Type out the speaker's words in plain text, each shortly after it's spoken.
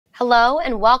Hello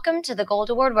and welcome to the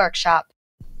Gold Award Workshop.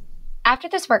 After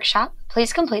this workshop,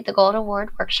 please complete the Gold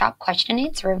Award Workshop question and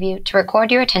answer review to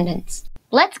record your attendance.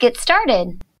 Let's get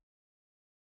started!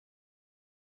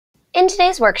 In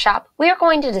today's workshop, we are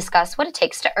going to discuss what it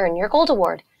takes to earn your Gold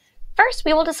Award. First,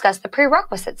 we will discuss the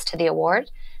prerequisites to the award.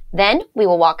 Then, we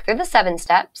will walk through the 7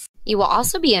 steps. You will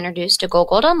also be introduced to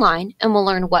Gold Online and will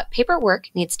learn what paperwork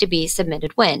needs to be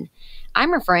submitted when.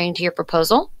 I'm referring to your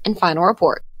proposal and final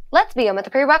report. Let's begin with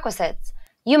the prerequisites.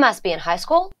 You must be in high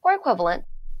school or equivalent.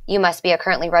 You must be a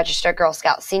currently registered Girl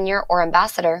Scout senior or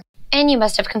ambassador. And you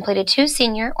must have completed 2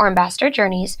 senior or ambassador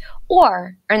journeys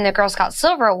or earned the Girl Scout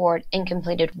Silver Award and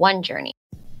completed 1 journey.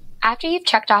 After you've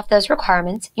checked off those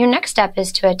requirements, your next step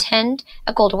is to attend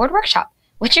a Gold Award workshop,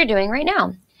 which you're doing right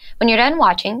now. When you're done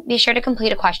watching, be sure to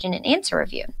complete a question and answer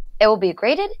review. It will be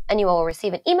graded and you will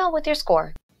receive an email with your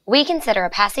score. We consider a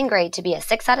passing grade to be a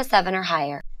 6 out of 7 or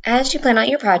higher. As you plan out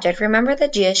your project, remember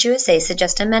that GSUSA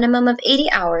suggests a minimum of 80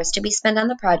 hours to be spent on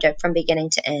the project from beginning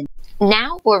to end.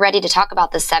 Now we're ready to talk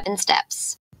about the 7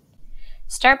 steps.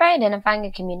 Start by identifying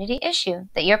a community issue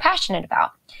that you're passionate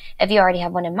about. If you already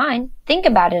have one in mind, think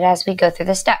about it as we go through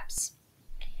the steps.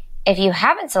 If you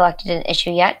haven't selected an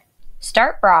issue yet,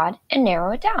 start broad and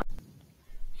narrow it down.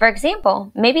 For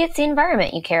example, maybe it's the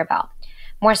environment you care about.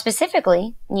 More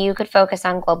specifically, you could focus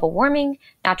on global warming,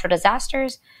 natural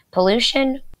disasters,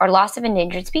 pollution, or loss of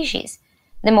endangered species.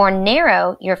 The more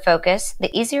narrow your focus, the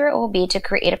easier it will be to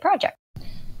create a project.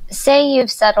 Say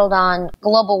you've settled on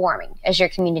global warming as your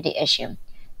community issue.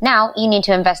 Now you need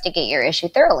to investigate your issue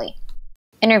thoroughly.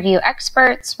 Interview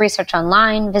experts, research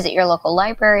online, visit your local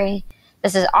library.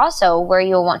 This is also where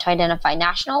you will want to identify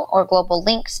national or global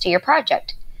links to your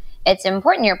project. It's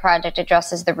important your project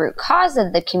addresses the root cause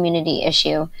of the community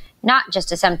issue, not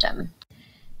just a symptom.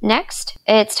 Next,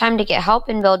 it's time to get help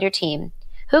and build your team.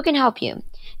 Who can help you?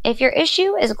 If your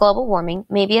issue is global warming,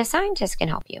 maybe a scientist can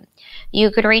help you.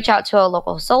 You could reach out to a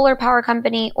local solar power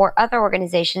company or other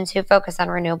organizations who focus on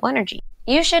renewable energy.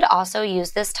 You should also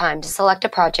use this time to select a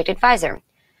project advisor.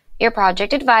 Your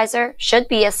project advisor should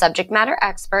be a subject matter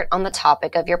expert on the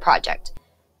topic of your project.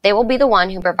 They will be the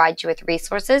one who provides you with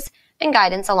resources and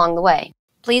guidance along the way.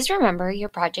 Please remember your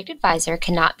project advisor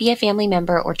cannot be a family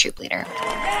member or troop leader.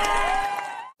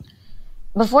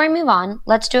 Before we move on,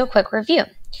 let's do a quick review.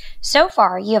 So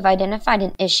far, you have identified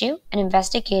an issue and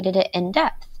investigated it in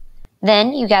depth.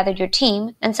 Then you gathered your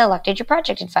team and selected your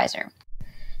project advisor.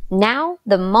 Now,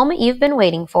 the moment you've been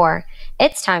waiting for,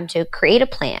 it's time to create a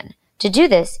plan. To do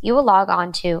this, you will log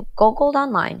on to Gold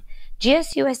Online,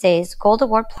 GSUSA's Gold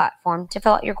Award platform, to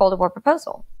fill out your Gold Award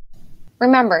proposal.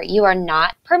 Remember, you are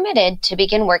not permitted to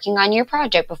begin working on your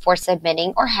project before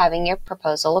submitting or having your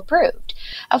proposal approved.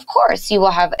 Of course, you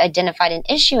will have identified an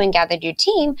issue and gathered your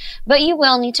team, but you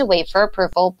will need to wait for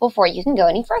approval before you can go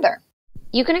any further.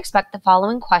 You can expect the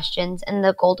following questions in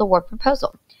the Gold Award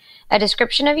proposal: a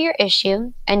description of your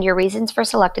issue and your reasons for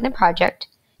selecting the project,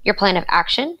 your plan of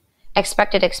action,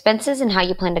 expected expenses and how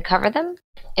you plan to cover them,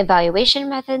 evaluation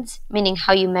methods, meaning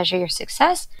how you measure your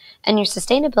success, and your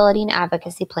sustainability and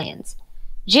advocacy plans.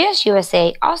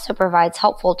 GSUSA also provides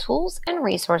helpful tools and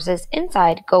resources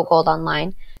inside Go Gold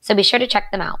Online, so be sure to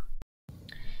check them out.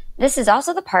 This is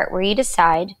also the part where you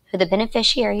decide who the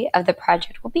beneficiary of the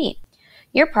project will be.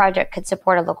 Your project could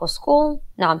support a local school,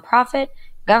 nonprofit,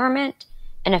 government,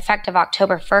 and effective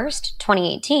October 1st,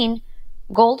 2018,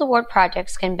 Gold Award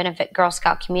projects can benefit Girl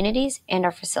Scout communities and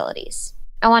our facilities.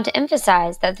 I want to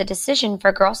emphasize that the decision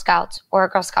for Girl Scouts or a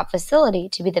Girl Scout facility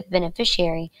to be the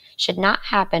beneficiary should not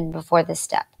happen before this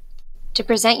step. To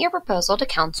present your proposal to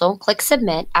Council, click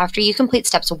Submit after you complete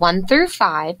steps 1 through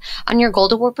 5 on your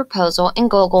Gold Award proposal in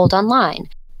Go Gold Online.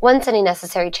 Once any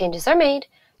necessary changes are made,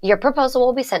 your proposal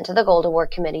will be sent to the Gold Award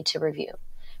Committee to review.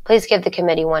 Please give the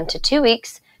committee 1 to 2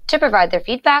 weeks to provide their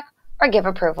feedback or give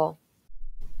approval.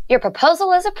 Your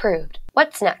proposal is approved.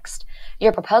 What's next?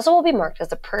 Your proposal will be marked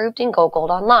as approved in Go Gold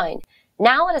Online.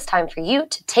 Now it is time for you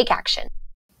to take action.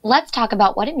 Let's talk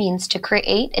about what it means to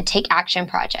create a Take Action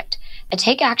project. A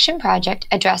Take Action project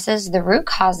addresses the root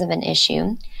cause of an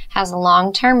issue, has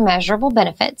long-term measurable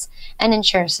benefits, and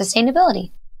ensures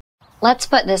sustainability. Let's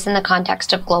put this in the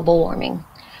context of global warming.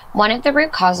 One of the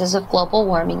root causes of global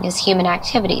warming is human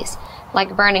activities,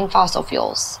 like burning fossil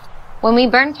fuels. When we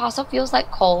burn fossil fuels like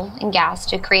coal and gas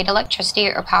to create electricity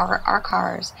or power our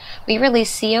cars, we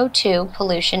release CO2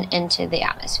 pollution into the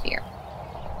atmosphere.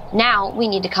 Now we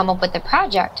need to come up with a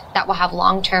project that will have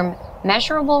long-term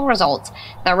measurable results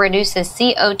that reduces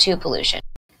CO2 pollution.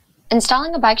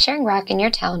 Installing a bike-sharing rack in your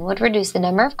town would reduce the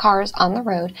number of cars on the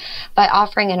road by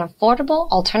offering an affordable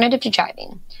alternative to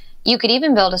driving. You could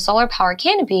even build a solar power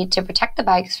canopy to protect the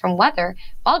bikes from weather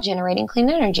while generating clean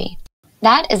energy.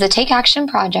 That is a take action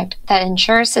project that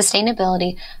ensures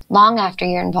sustainability long after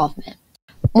your involvement.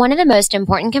 One of the most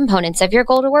important components of your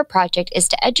Gold Award project is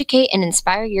to educate and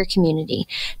inspire your community.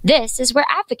 This is where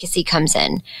advocacy comes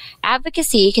in.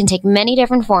 Advocacy can take many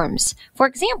different forms. For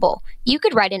example, you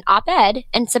could write an op-ed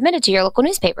and submit it to your local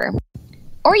newspaper.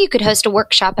 Or you could host a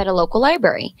workshop at a local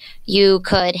library. You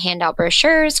could hand out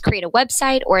brochures, create a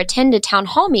website, or attend a town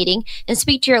hall meeting and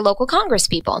speak to your local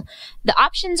congresspeople. The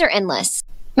options are endless.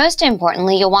 Most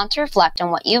importantly, you'll want to reflect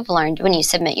on what you've learned when you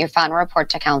submit your final report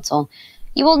to council.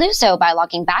 You will do so by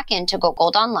logging back into Go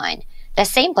Gold Online, the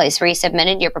same place where you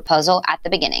submitted your proposal at the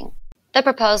beginning. The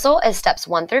proposal is steps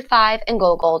 1 through 5 in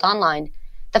Go Gold Online.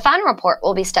 The final report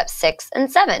will be steps 6 and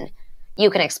 7. You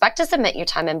can expect to submit your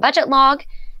time and budget log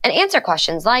and answer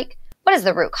questions like, what is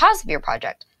the root cause of your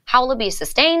project? How will it be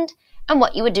sustained? And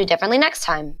what you would do differently next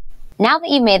time. Now that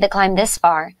you've made the climb this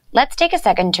far, let's take a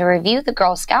second to review the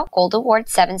Girl Scout Gold Award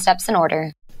 7 steps in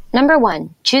order. Number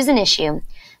 1, choose an issue.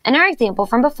 In our example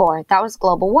from before, that was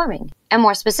global warming, and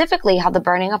more specifically how the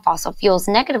burning of fossil fuels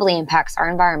negatively impacts our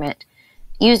environment.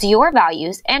 Use your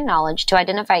values and knowledge to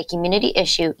identify a community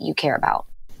issue you care about.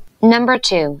 Number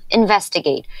 2,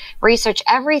 investigate. Research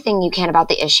everything you can about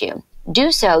the issue.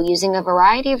 Do so using a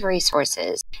variety of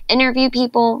resources. Interview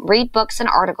people, read books and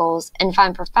articles, and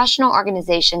find professional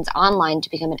organizations online to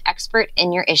become an expert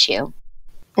in your issue.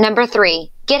 Number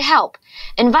 3, get help.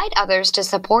 Invite others to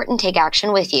support and take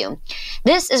action with you.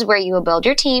 This is where you will build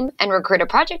your team and recruit a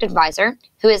project advisor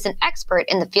who is an expert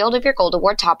in the field of your Gold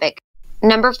Award topic.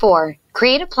 Number 4,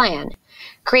 create a plan.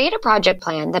 Create a project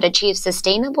plan that achieves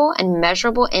sustainable and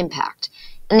measurable impact.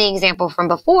 In the example from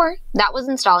before, that was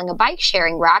installing a bike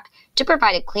sharing rack to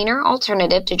provide a cleaner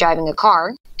alternative to driving a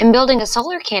car, and building a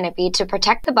solar canopy to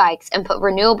protect the bikes and put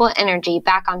renewable energy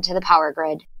back onto the power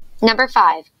grid. Number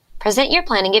 5, present your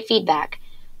plan and get feedback.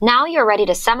 Now you're ready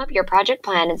to sum up your project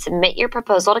plan and submit your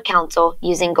proposal to council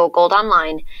using Go Gold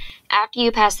Online. After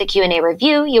you pass the Q&A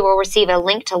review, you will receive a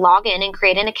link to log in and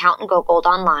create an account in Go Gold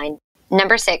Online.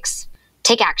 Number 6,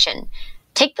 take action.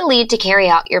 Take the lead to carry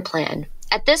out your plan.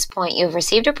 At this point, you've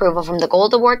received approval from the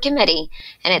Gold Award Committee,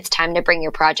 and it's time to bring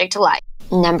your project to life.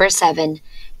 Number 7,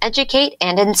 educate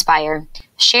and inspire.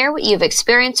 Share what you've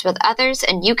experienced with others,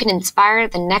 and you can inspire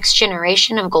the next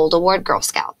generation of Gold Award Girl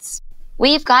Scouts.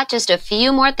 We've got just a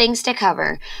few more things to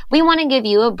cover. We want to give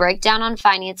you a breakdown on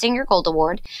financing your Gold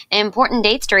Award, important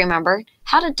dates to remember,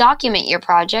 how to document your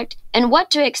project, and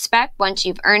what to expect once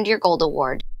you've earned your Gold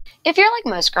Award. If you're like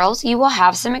most girls, you will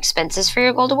have some expenses for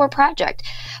your Gold Award project.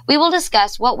 We will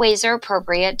discuss what ways are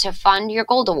appropriate to fund your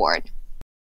Gold Award.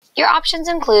 Your options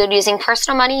include using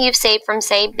personal money you've saved from,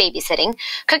 say, babysitting,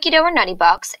 cookie dough or Nutty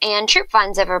Bucks, and troop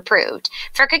funds if approved.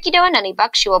 For cookie dough and Nutty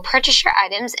Bucks, you will purchase your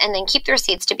items and then keep the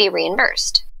receipts to be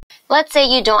reimbursed. Let's say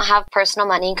you don't have personal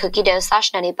money, cookie dough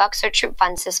 / Nutty Bucks, or troop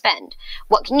funds to spend.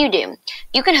 What can you do?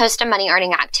 You can host a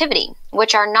money-earning activity,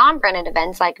 which are non-branded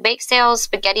events like bake sales,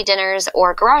 spaghetti dinners,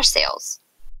 or garage sales.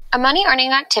 A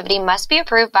money-earning activity must be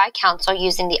approved by council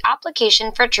using the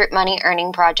Application for Troop Money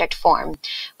Earning Project form,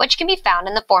 which can be found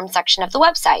in the form section of the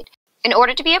website. In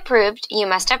order to be approved, you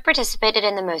must have participated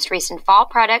in the most recent fall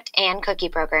product and cookie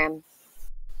program.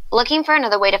 Looking for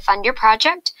another way to fund your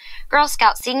project? Girl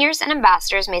Scout seniors and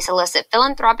ambassadors may solicit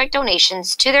philanthropic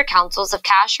donations to their councils of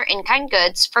cash or in-kind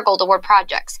goods for Gold Award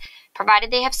projects,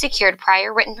 provided they have secured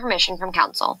prior written permission from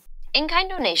council. In-kind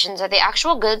donations are the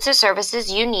actual goods or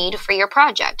services you need for your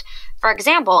project. For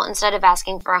example, instead of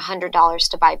asking for $100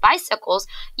 to buy bicycles,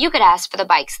 you could ask for the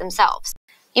bikes themselves.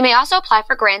 You may also apply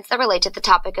for grants that relate to the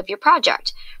topic of your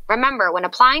project. Remember, when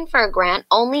applying for a grant,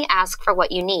 only ask for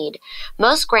what you need.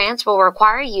 Most grants will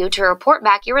require you to report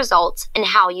back your results and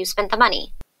how you spent the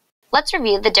money. Let's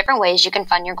review the different ways you can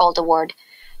fund your Gold Award.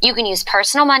 You can use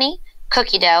personal money,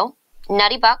 cookie dough,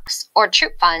 Nutty Bucks, or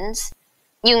troop funds.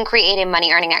 You can create a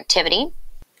money-earning activity.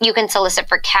 You can solicit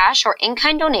for cash or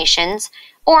in-kind donations,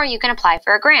 or you can apply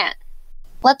for a grant.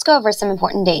 Let's go over some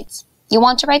important dates. You'll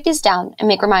want to write these down and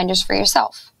make reminders for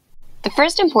yourself. The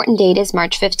first important date is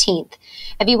March 15th.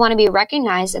 If you want to be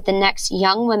recognized at the next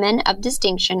Young Women of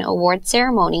Distinction Award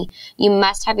ceremony, you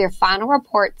must have your final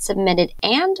report submitted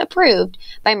and approved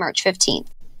by March 15th.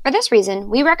 For this reason,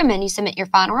 we recommend you submit your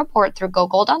final report through Go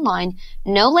Gold Online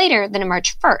no later than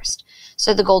March 1st,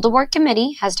 so the Gold Award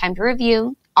Committee has time to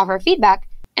review, offer feedback,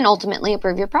 and ultimately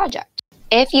approve your project.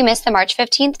 If you miss the March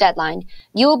 15th deadline,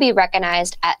 you will be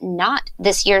recognized at not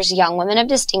this year's Young Women of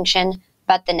Distinction,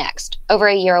 but the next, over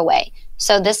a year away.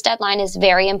 So this deadline is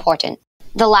very important.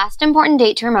 The last important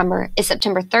date to remember is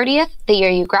September 30th, the year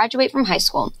you graduate from high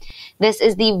school. This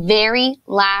is the very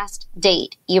last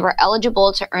date you are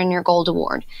eligible to earn your Gold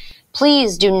Award.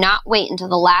 Please do not wait until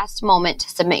the last moment to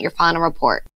submit your final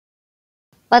report.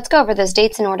 Let's go over those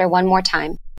dates in order one more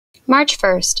time. March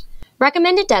 1st,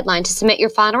 recommended deadline to submit your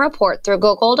final report through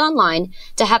Go Gold Online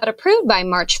to have it approved by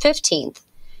March 15th,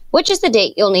 which is the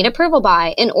date you'll need approval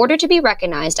by in order to be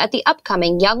recognized at the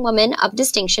upcoming Young Women of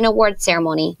Distinction Award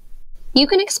ceremony. You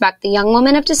can expect the Young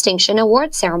Women of Distinction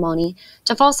Award ceremony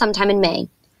to fall sometime in May.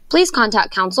 Please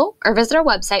contact council or visit our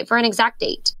website for an exact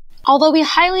date. Although we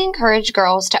highly encourage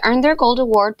girls to earn their Gold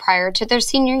Award prior to their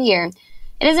senior year,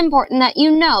 it is important that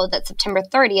you know that September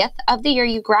 30th of the year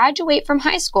you graduate from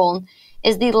high school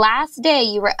is the last day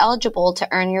you are eligible to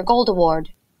earn your Gold Award.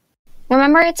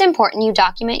 Remember, it's important you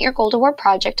document your Gold Award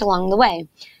project along the way.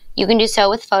 You can do so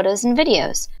with photos and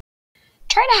videos.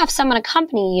 Try to have someone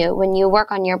accompany you when you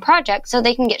work on your project so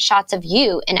they can get shots of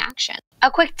you in action. A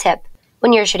quick tip,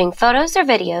 when you're shooting photos or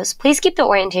videos, please keep the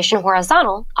orientation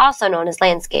horizontal, also known as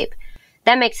landscape.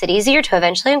 That makes it easier to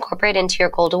eventually incorporate into your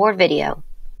Gold Award video.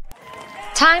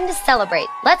 Time to celebrate.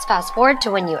 Let's fast forward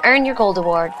to when you earn your Gold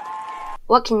Award.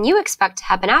 What can you expect to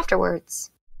happen afterwards?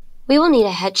 We will need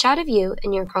a headshot of you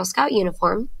in your Girl Scout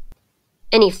uniform,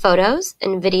 any photos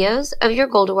and videos of your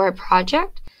Gold Award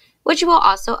project, which you will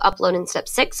also upload in Step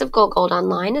 6 of Go Gold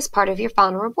Online as part of your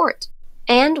final report.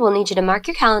 And we'll need you to mark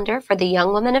your calendar for the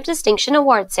Young Women of Distinction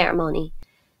Award ceremony.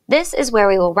 This is where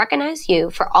we will recognize you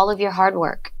for all of your hard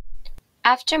work.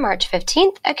 After March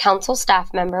 15th, a council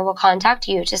staff member will contact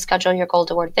you to schedule your Gold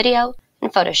Award video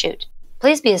and photo shoot.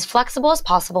 Please be as flexible as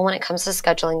possible when it comes to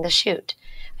scheduling the shoot.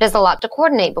 It is a lot to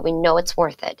coordinate, but we know it's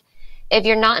worth it. If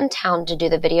you're not in town to do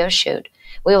the video shoot,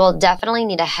 we will definitely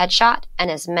need a headshot and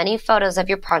as many photos of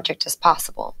your project as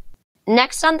possible.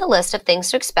 Next on the list of things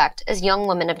to expect is Young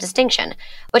Women of Distinction,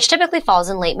 which typically falls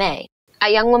in late May.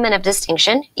 At Young Women of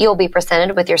Distinction, you will be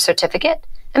presented with your certificate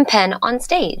and pen on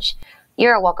stage. You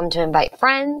are welcome to invite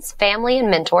friends, family,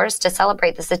 and mentors to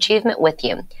celebrate this achievement with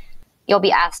you. You'll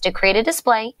be asked to create a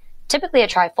display, typically a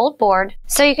trifold board,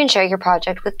 so you can share your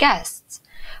project with guests.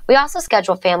 We also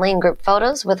schedule family and group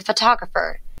photos with a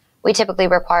photographer. We typically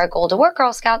require Gold Award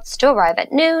Girl Scouts to arrive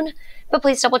at noon, but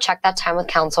please double check that time with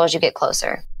council as you get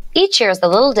closer. Each year is a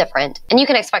little different, and you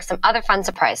can expect some other fun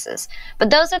surprises,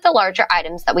 but those are the larger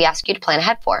items that we ask you to plan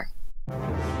ahead for.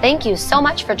 Thank you so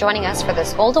much for joining us for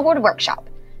this Gold Award workshop.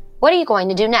 What are you going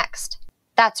to do next?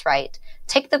 That's right,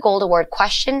 take the Gold Award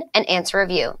question and answer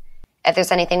review. If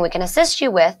there's anything we can assist you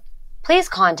with, please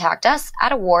contact us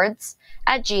at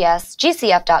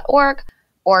awards@gsgcf.org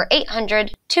or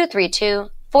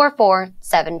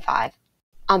 800-232-4475.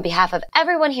 On behalf of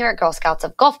everyone here at Girl Scouts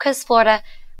of Gulf Coast, Florida,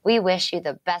 we wish you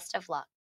the best of luck.